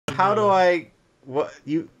how do I... What?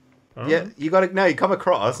 You... Yeah, you gotta... No, you come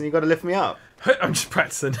across and you gotta lift me up. I'm just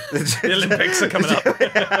practicing. The Olympics are coming up.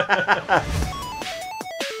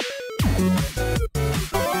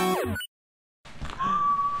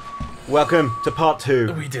 Welcome to part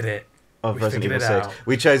 2. We did it. Of Resident Evil 6.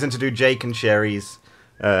 We've chosen to do Jake and Sherry's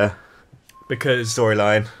because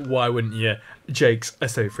storyline. Why wouldn't you? Jake's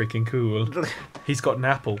so freaking cool. He's got an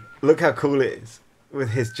apple. Look how cool it is.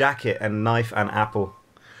 With his jacket and knife and apple.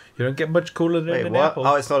 You don't get much cooler than an apple.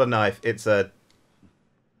 Oh, it's not a knife. It's a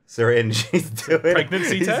syringe. He's doing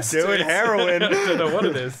pregnancy test. He's doing heroin. I don't know what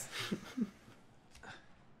it is.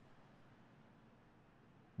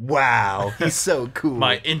 Wow, he's so cool.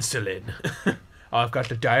 My insulin. I've got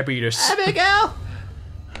the diabetes. Abigail.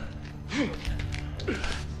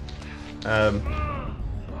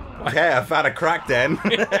 Okay, I found a crack den.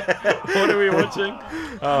 What are we watching?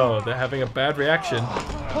 Oh, they're having a bad reaction.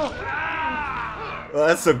 Well,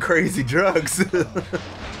 that's some crazy drugs.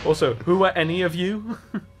 Also, who are any of you?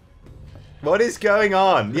 What is going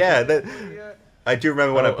on? Yeah, I do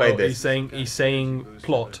remember when I played this. He's saying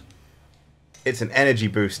plot. It's an energy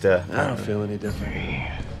booster. I don't feel any different.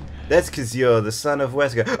 That's because you're the son of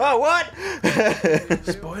Wesker. Oh, what?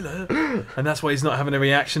 Spoiler. And that's why he's not having a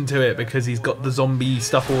reaction to it, because he's got the zombie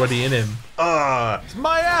stuff already in him. Ah, it's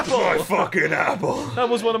my apple! My fucking apple! That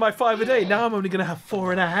was one of my 5 a day. Now I'm only going to have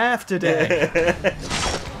 4.5 today.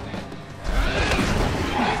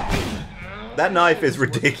 That knife is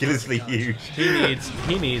ridiculously huge.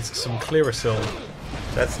 He needs some Clearasil.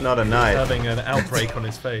 That's not a knife. He's having an outbreak on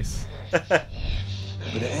his face.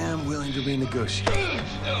 But I am willing to renegotiate.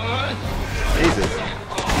 Jesus.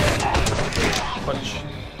 Punch.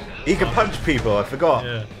 He can punch people, I forgot.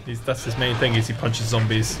 Yeah, that's his main thing, is he punches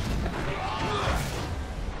zombies.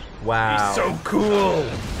 Wow. He's so cool!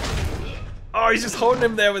 Oh, he's just holding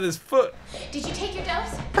him there with his foot. Did you take your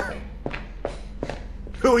dose?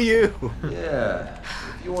 Who are you? Yeah.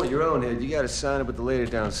 If you want your own head, you gotta sign up with the lady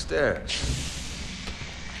downstairs.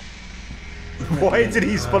 Why did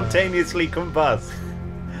he spontaneously combust?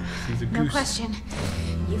 He's a goose. No question.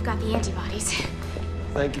 You've got the antibodies.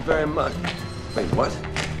 Thank you very much. Wait, what?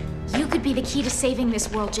 You could be the key to saving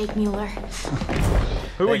this world, Jake Mueller.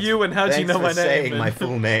 Who are you and how do you know my name? Thanks for saying my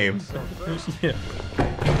full name. Yeah.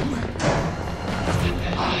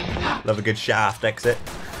 Love a good shaft exit.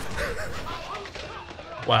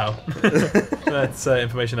 Wow. That's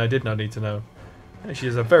information I did not need to know. She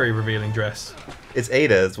has a very revealing dress. It's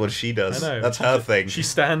Ada's, what she does. I know. That's her thing. She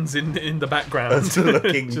stands in the background. That's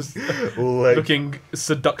looking, just like... looking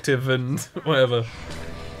seductive and whatever.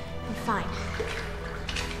 I'm fine.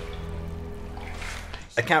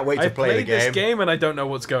 I can't wait to play the I played this game and I don't know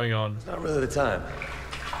what's going on. It's not really the time.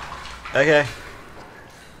 Okay.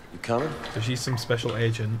 You coming? So she's some special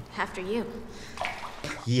agent. After you.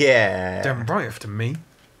 Yeah. Damn right after me.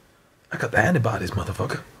 I got the antibodies,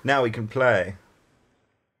 motherfucker. Now we can play.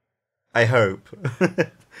 I hope.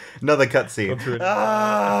 Another cutscene.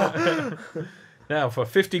 Ah! Now for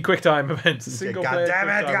 50 QuickTime events. Single God player damn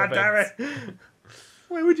it! QuickTime God damn events. it!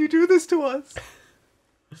 Why would you do this to us?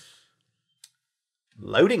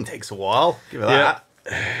 Loading takes a while. Give it that.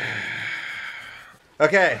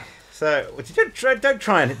 Okay, so don't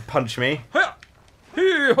try and punch me.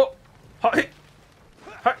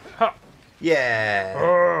 Yeah.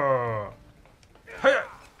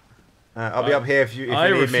 I'll be up here if you need me. I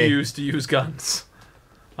refuse to use guns.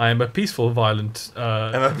 I am a peaceful, violent.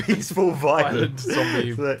 I'm a peaceful, violent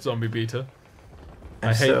zombie beater. I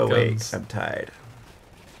hate so guns. I'm tired.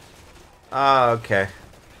 Ah, okay.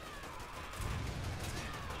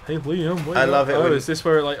 Hey Liam, wait. I love it. Oh, is this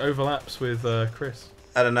where it like overlaps with Chris?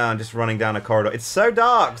 I don't know. I'm just running down a corridor. It's so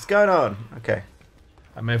dark. What's going on? Okay.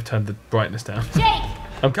 I may have turned the brightness down. Jake!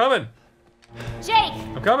 I'm coming. Jake!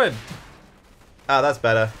 I'm coming. Oh, that's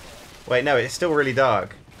better. Wait, no, it's still really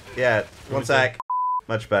dark. Yeah, one sec.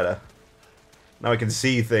 Much better. Now I can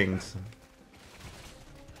see things.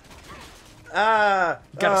 Ah!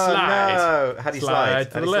 Gotta slide. No. How do you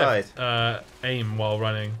slide? To the left. Aim while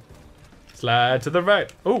running. Slide to the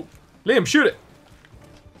right. Oh, Liam, shoot it.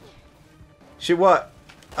 Shoot what?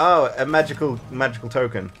 Oh, a magical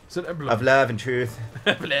token. It's an emblem. Of love and truth.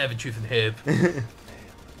 Of love and truth and hope.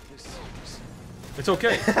 It's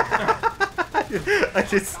okay.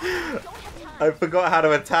 I forgot how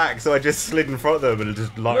to attack, so I just slid in front of them and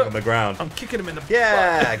just lying on the ground. I'm kicking him in the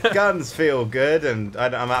butt. Guns feel good, and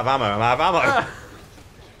I'm out of ammo. I'm out of ammo. Ah.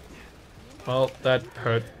 Well, that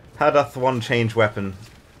hurt. How doth one change weapon?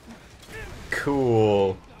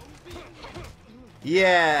 Cool.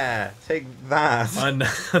 Yeah, take that.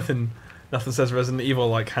 Nothing Nothing says Resident Evil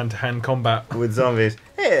like hand-to-hand combat. With zombies.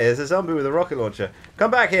 Here's a zombie with a rocket launcher. Come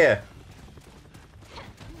back here.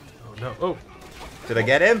 Oh no! Oh, Did I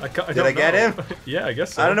get him? Did I get him? Yeah, I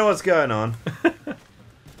guess so. I don't know what's going on.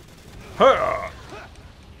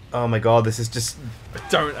 Oh my god, this is just I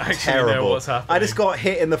don't actually terrible. know what's happening. I just got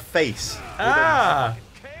hit in the face. Ah!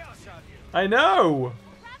 I know!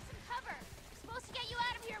 Grab some cover. I'm supposed to get you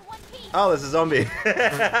out of here in one piece. Oh, there's a zombie.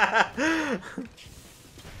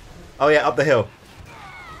 Oh yeah, up the hill.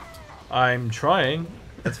 I'm trying.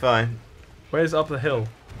 That's fine. Where's up the hill?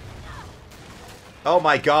 Oh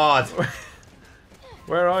my god.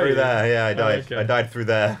 Where are Through you? there, yeah, I died. okay. I died through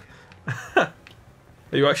there. Are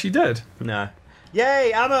you actually dead? No.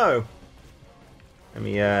 Yay, ammo! Let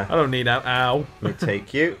me, I don't need that. Ow. let me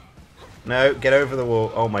take you. No, get over the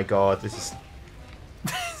wall. Oh my god, this is...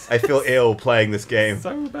 I feel ill playing this game.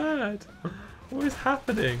 So bad. What is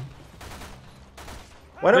happening?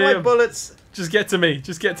 Why don't my Liam. bullets... Just get to me.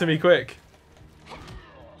 Just get to me quick.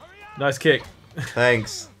 Nice kick.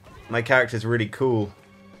 Thanks. My character's really cool.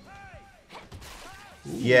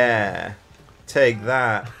 Yeah. Take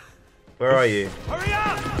that. Where are you?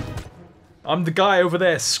 I'm the guy over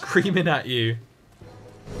there screaming at you.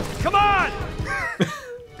 Come on!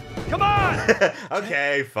 Come on!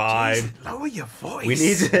 Okay, fine. Lower your voice.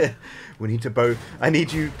 We need to both... I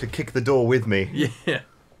need you to kick the door with me. Yeah.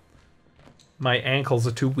 My ankles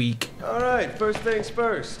are too weak. All right, first things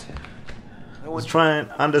first. I Let's want try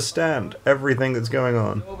and understand everything that's going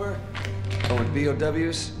on. over. Oh, and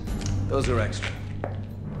BOWs, those are extra.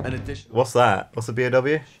 An additional. What's that? What's a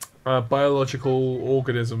BOW? Biological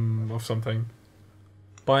organism of something.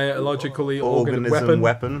 Biologically Organism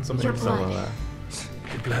weapon? Something Your like Something blood. like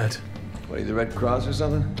that. that. Blood. What, are you the Red Cross or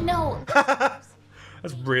something? No,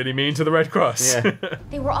 That's really mean to the Red Cross. Yeah.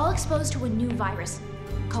 they were all exposed to a new virus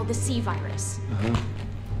called the C virus.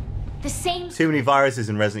 The same. Too many viruses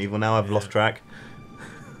in Resident Evil now, I've lost track.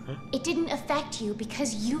 It didn't affect you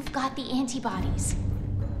because you've got the antibodies.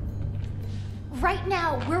 Right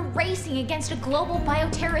now, we're racing against a global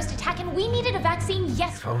bioterrorist attack, and we needed a vaccine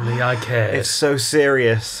yesterday. Only I cared. It's so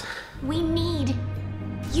serious. We need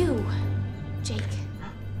you, Jake.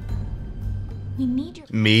 We need your.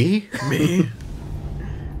 Me? Me?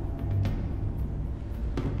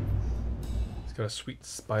 He's got a sweet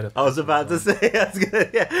spider. I was about to say,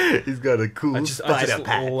 yeah, he's got a cool I spider just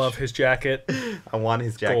patch. love his jacket. I want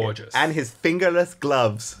his jacket. Gorgeous. And his fingerless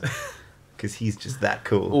gloves. Because he's just that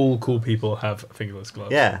cool. All cool people have fingerless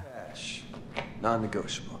gloves. Yeah. Cash.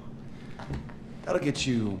 Non-negotiable. That'll get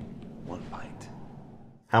you 1 pint.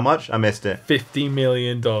 How much? I missed it. $50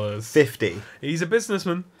 million. 50. He's a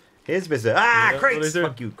businessman. Here's business. Ah, Yeah, what are crates! they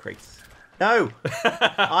doing? Fuck you, crates. No!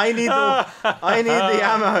 I need the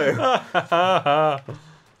ammo.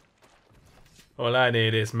 All I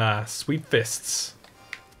need is my sweet fists.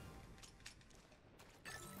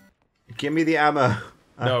 Give me the ammo.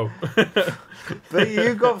 No. But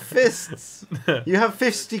you got fists. You have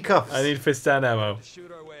fisticuffs. I need fist and ammo.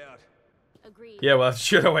 Shoot our way out. Agreed. Yeah, well,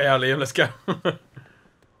 shoot away out, Liam. Let's go.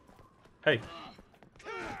 Hey,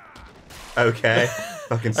 Okay.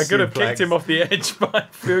 Fucking I could have suplex. kicked him off the edge, but I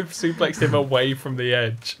suplexed him away from the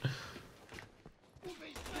edge.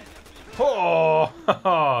 Oh,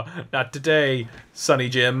 not today, Sonny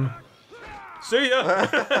Jim. See ya.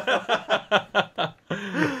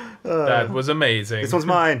 That was amazing. This one's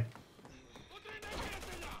mine.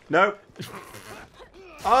 Nope.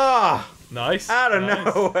 Ah! Nice. Out of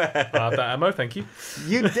nice. nowhere. I'll have that ammo, thank you.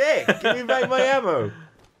 You dick! Give me back my ammo.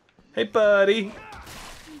 Hey, buddy.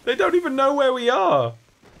 They don't even know where we are.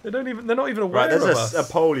 They're not even aware Right, there's of us. a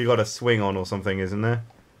pole you got to swing on or something, isn't there?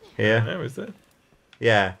 Here. Oh, is there? Are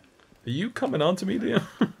Yeah. you coming on to me, Liam?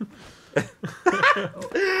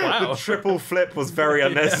 Wow. The triple flip was very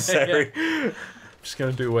unnecessary. I'm just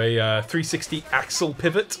gonna do a 360 axle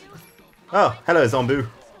pivot. Oh, hello, Zombu.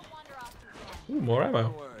 Ooh, more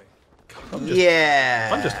ammo. Yeah.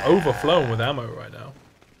 I'm just overflowing with ammo right now.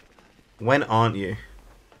 When aren't you?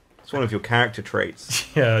 It's one of your character traits.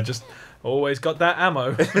 Yeah, just always got that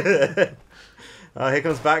ammo. Oh, here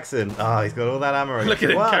comes Baxton. Oh, he's got all that ammo. Look at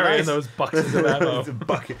him Wow, carrying nice. those buckets of ammo. It's a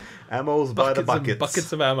bucket. Ammo's by the Buckets buckets. and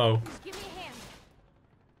buckets of ammo. Give me a hand.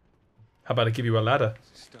 How about I give you a ladder?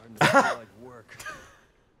 Starting to feel like work.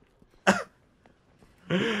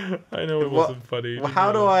 I know it wasn't funny. Well,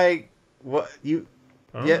 how do I? What you?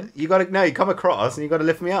 Yeah, you gotta. No, you come across and you gotta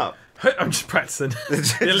lift me up. I'm just practicing.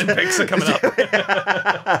 The Olympics are coming up.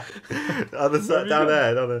 Other side, down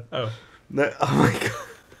there, down there. Oh. No, oh my god.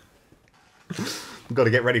 I've got to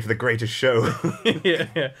get ready for the greatest show.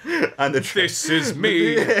 Yeah. And the This is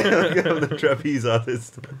me. I'm the trapeze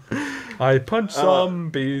artist. I punch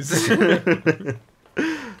zombies. Good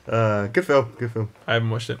film. Good film. I haven't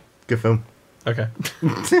watched it. Good film. Okay.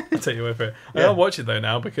 I'll take your word for it. I don't watch it though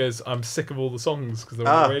now because I'm sick of all the songs because they're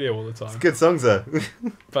on the radio all the time. Good songs though.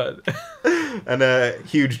 But And a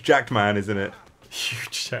huge jacked man is in it.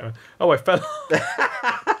 huge shout. Oh, I fell.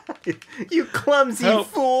 You clumsy Help.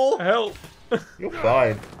 fool! Help. You're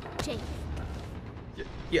fine. Jake,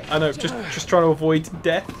 Yeah, I know. Just trying to avoid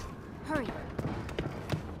death. hurry.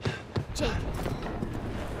 Jake.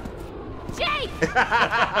 Jake!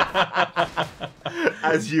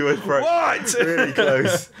 As you were What? really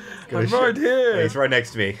close. I'm right here. Yeah, he's right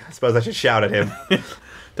next to me. I suppose I should shout at him.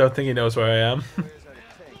 Don't think he knows where I am.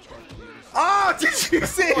 Oh, did you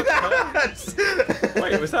see that?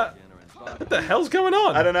 Wait, was that? What the hell's going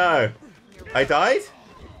on? I don't know. I died?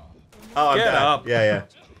 Oh, I'm Get dead. up. Yeah.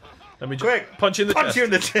 Let me just Quick, punch you in the punch chest. you in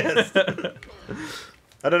the chest.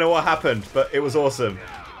 I don't know what happened, but it was awesome.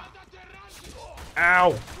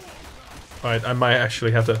 Ow. Alright, I might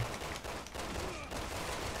actually have to.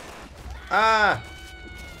 Ah,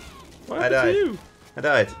 What I happened to died. you? I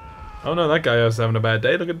died. Oh no, that guy was having a bad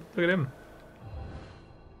day. Look at him.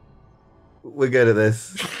 We're good at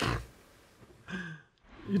this.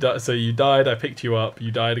 You so you died. I picked you up. You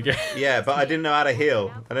died again. Yeah, but I didn't know how to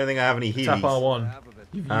heal. I don't think I have any healies. Tap R1.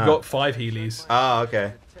 You got 5 healies. Ah,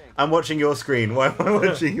 okay. I'm watching your screen. Why am I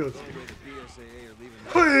watching yours?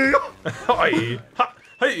 Hi. Ha.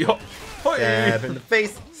 Hey. Ho. Hi. Stab in the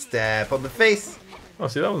face. Stab on the face. Oh,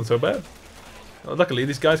 see, that wasn't so bad. Oh, luckily,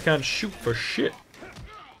 these guys can't shoot for shit.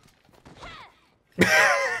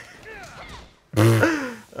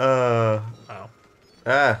 Ow.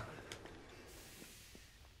 Ah.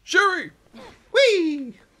 Shuri!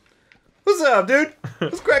 Whee! What's up, dude?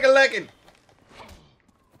 What's crack-a-lackin'?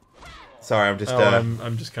 Sorry, I'm just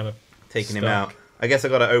I'm just kind of taking him stuck. out. I guess I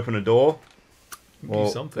gotta open a door. Or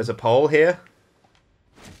something. there's a pole here.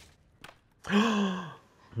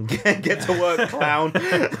 Get to work, clown.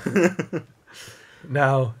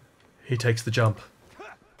 Now, he takes the jump.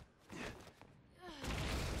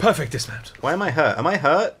 Perfect dismount. Why am I hurt? Am I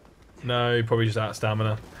hurt? No, you're probably just out of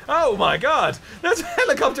stamina. Oh my god! There's a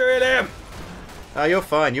helicopter in him! Oh, you're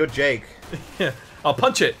fine. You're Jake. Yeah, I'll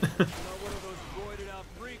punch it.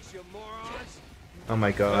 Oh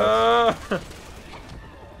my god.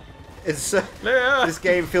 It's Yeah. this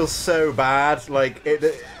game feels so bad. Like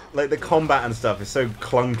the combat and stuff is so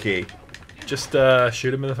clunky. Just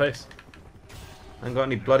shoot him in the face. I haven't got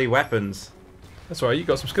any bloody weapons. That's alright, you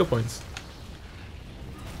got some skill points.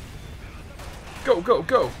 Go, go,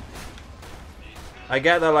 go! I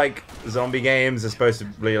get that like zombie games are supposed to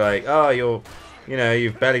be like, oh, you've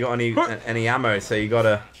barely got any ammo, so you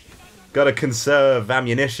gotta conserve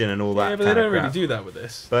ammunition and all that. Yeah, but they kind of don't really crap. do that with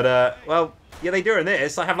this. But well, yeah, they do in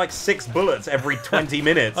this. I have like 6 bullets every 20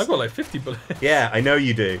 minutes. I've got like 50 bullets. Yeah, I know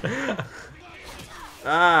you do.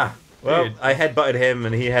 Ah, well, Dude. I headbutted him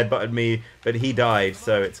and he headbutted me, but he died,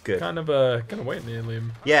 so it's good. Kind of waiting there,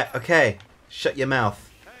 Liam. Yeah, okay. Shut your mouth.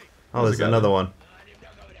 Oh, There's there's a guy another there. one.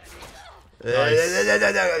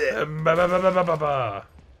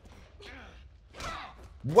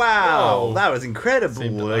 Wow, Whoa. that was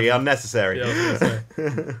incredibly unnecessary. Yeah, I was gonna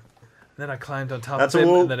say. Then I climbed on top That's of him,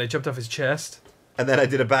 all- and then I jumped off his chest. And then I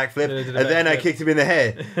did a backflip, Then I did a and then I backflip. kicked him in the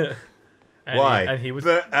head. And Why? and he was.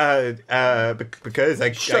 Because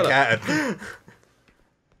I Shut can.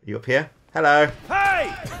 You up here? Hello.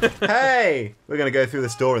 Hey! Hey! We're going to go through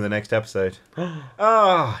this door in the next episode.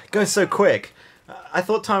 Oh, it goes so quick. I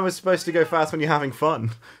thought time was supposed to go fast when you're having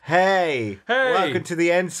fun. Hey! Hey! Welcome to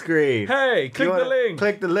the end screen. Hey, Do you click the wanna link.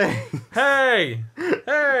 Click the link. Hey,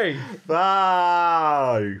 hey.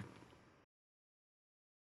 Bye!